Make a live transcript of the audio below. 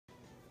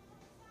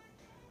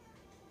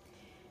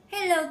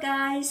Hello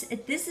guys,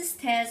 this is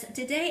Tess.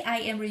 Today I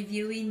am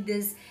reviewing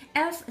this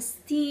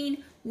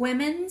F16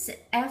 Women's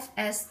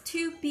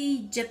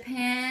FS2P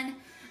Japan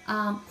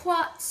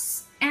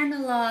quartz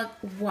analog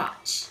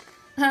watch.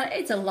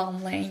 It's a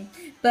long name,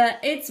 but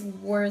it's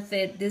worth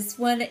it. This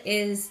one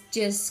is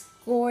just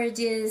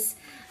gorgeous.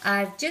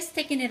 I've just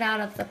taken it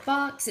out of the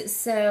box,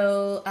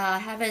 so I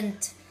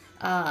haven't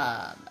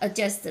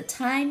adjusted the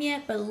time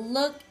yet, but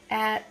look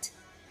at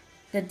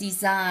the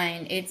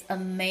design. It's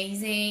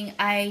amazing.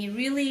 I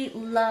really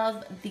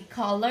love the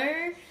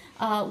color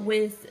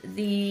with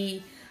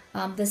the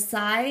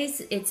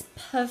size. It's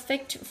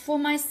perfect for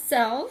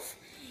myself,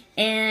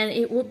 and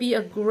it would be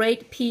a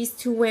great piece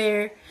to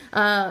wear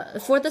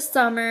for the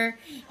summer.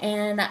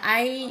 And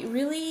I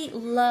really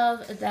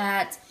love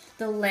that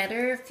the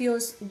leather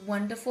feels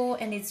wonderful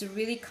and it's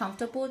really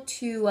comfortable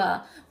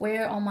to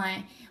wear on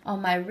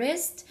my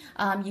wrist.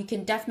 You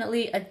can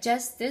definitely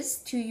adjust this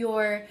to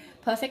your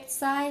perfect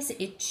size.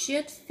 It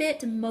should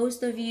fit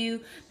most of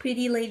you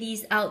pretty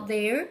ladies out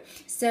there.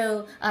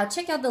 So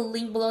check out the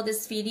link below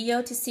this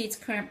video to see its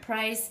current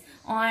price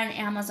on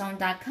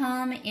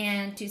Amazon.com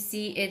and to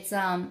see its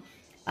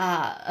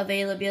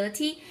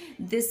availability.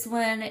 This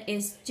one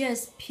is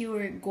just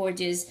pure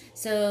gorgeous.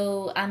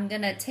 So I'm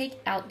gonna take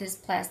out this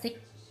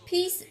plastic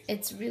piece.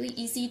 It's really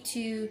easy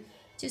to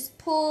just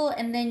pull,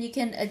 and then you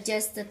can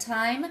adjust the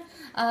time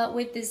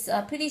with this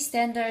pretty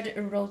standard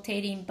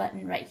rotating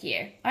button right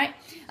here. All right,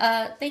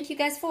 thank you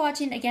guys for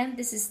watching. Again,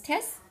 this is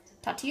Tess.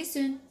 Talk to you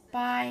soon.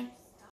 Bye.